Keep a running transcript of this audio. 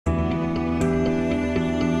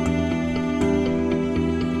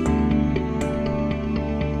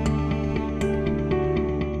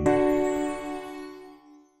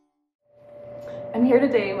here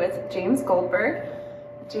today with James Goldberg.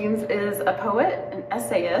 James is a poet, an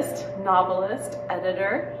essayist, novelist,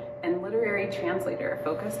 editor, and literary translator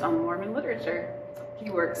focused on Mormon literature. He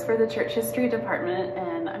works for the Church History Department,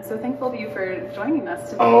 and I'm so thankful to you for joining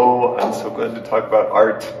us today. Oh, I'm so glad to talk about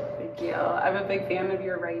art. Thank you. I'm a big fan of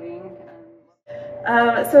your writing.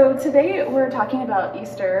 So today we're talking about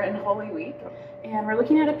Easter and Holy Week, and we're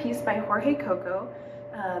looking at a piece by Jorge Coco.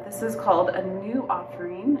 This is called A New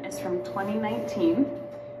Offering. It's from 2019.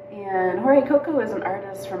 And Jorge Coco is an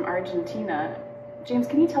artist from Argentina. James,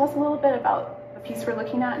 can you tell us a little bit about the piece we're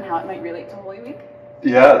looking at and how it might relate to Holy Week?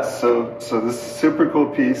 Yeah, so this super cool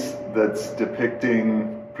piece that's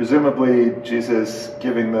depicting presumably Jesus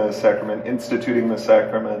giving the sacrament, instituting the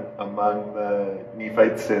sacrament among the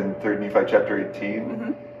Nephites in 3rd Nephi chapter 18.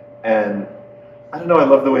 Mm-hmm. And I don't know, I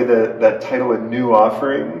love the way that title, A New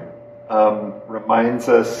Offering, reminds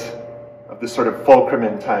us of this sort of fulcrum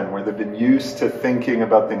in time where they've been used to thinking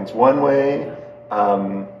about things one way.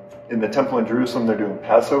 In the temple in Jerusalem, they're doing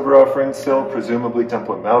Passover offerings still, presumably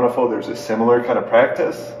Temple in Bountiful, there's a similar kind of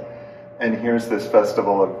practice. And here's this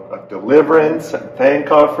festival of deliverance and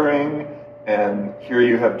thank offering, and here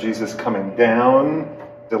you have Jesus coming down,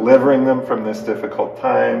 delivering them from this difficult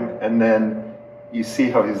time, and then you see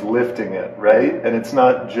how he's lifting it, right? And it's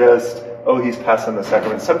not just, oh, he's passing the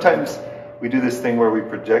sacrament. Sometimes we do this thing where we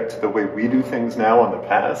project the way we do things now on the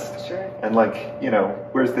past. Sure. And like, you know,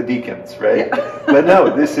 where's the deacons, right? Yeah. But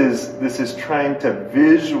no, this is trying to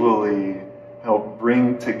visually help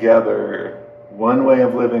bring together one way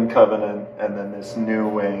of living covenant and then this new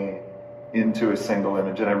way into a single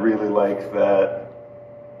image. And I really like that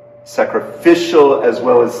sacrificial as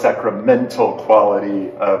well as sacramental quality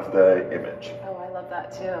of the image. Oh, I love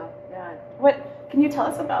that too. Yeah. Can you tell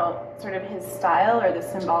us about sort of his style or the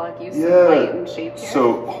symbolic use of light and shape here?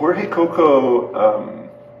 So Jorge Coco,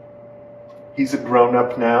 he's a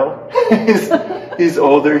grown-up now. he's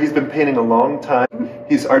older. He's been painting a long time.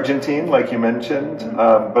 He's Argentine, like you mentioned,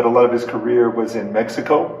 but a lot of his career was in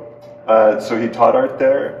Mexico. So he taught art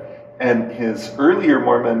there. And his earlier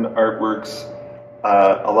Mormon artworks,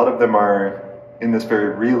 a lot of them are in this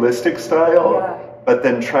very realistic style, but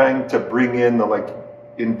then trying to bring in the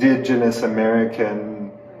indigenous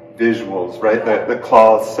American visuals, right? The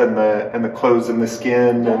cloths and the clothes and the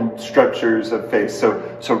skin and structures of face.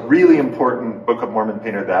 So really important Book of Mormon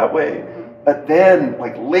painter that way. But then,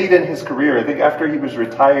 late in his career, I think after he was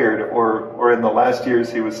retired or in the last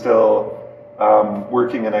years he was still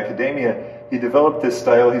working in academia, he developed this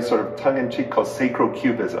style he's sort of tongue-in-cheek called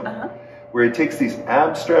sacro-cubism, where he takes these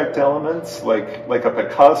abstract elements like a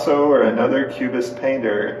Picasso or another Cubist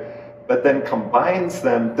painter, but then combines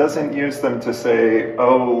them, doesn't use them to say,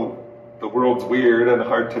 oh, the world's weird and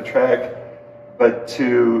hard to track, but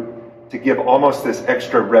to give almost this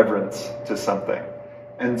extra reverence to something.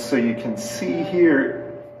 And so you can see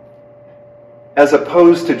here, as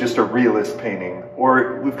opposed to just a realist painting,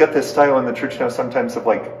 or we've got this style in the church now sometimes of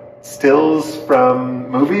stills from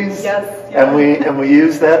movies, and we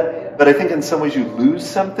use that. But I think in some ways you lose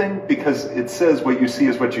something because it says what you see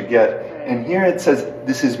is what you get. And here it says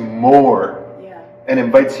this is more, and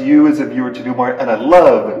invites you as a viewer to do more. And I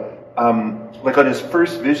love, on his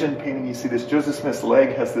first vision painting, you see this Joseph Smith's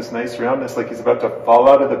leg has this nice roundness, like he's about to fall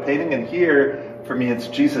out of the painting. And here, for me, it's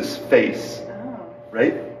Jesus' face,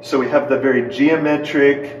 right? So we have the very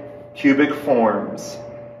geometric, cubic forms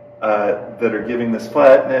that are giving this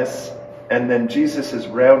flatness. And then Jesus is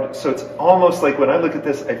round. So it's almost like when I look at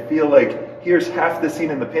this, I feel like here's half the scene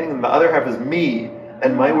in the painting and the other half is me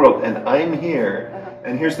and my world, and I'm here.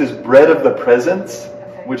 And here's this bread of the presence,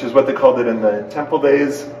 which is what they called it in the temple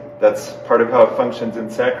days. That's part of how it functions in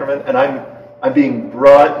sacrament. And I'm being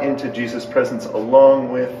brought into Jesus' presence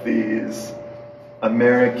along with these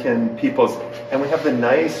American peoples. And we have the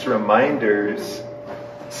nice reminders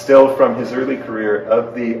still from his early career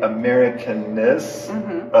of the Americanness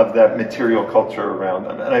of that material culture around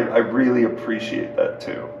them. And I really appreciate that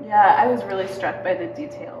too. Yeah, I was really struck by the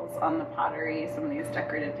details on the pottery, some of these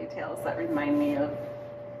decorative details that remind me of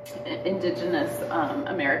indigenous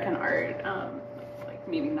American art, like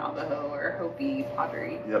maybe Navajo or Hopi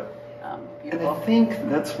pottery. Yep. Beautiful. And I think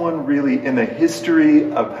that's one really, in the history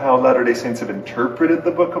of how Latter-day Saints have interpreted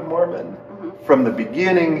the Book of Mormon, from the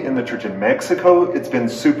beginning in the church in Mexico, it's been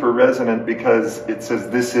super resonant because it says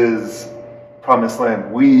this is promised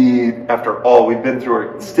land. We, after all we've been through,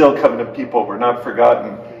 are still covenant people. We're not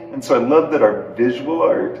forgotten. And so I love that our visual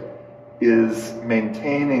art is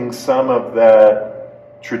maintaining some of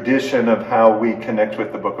that tradition of how we connect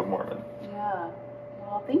with the Book of Mormon. Yeah.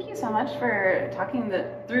 Well, thank you so much for talking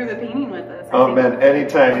through the painting with us. Oh man,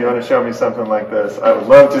 anytime you want to show me something like this, I would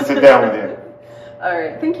love to sit down with you. All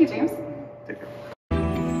right. Thank you, James.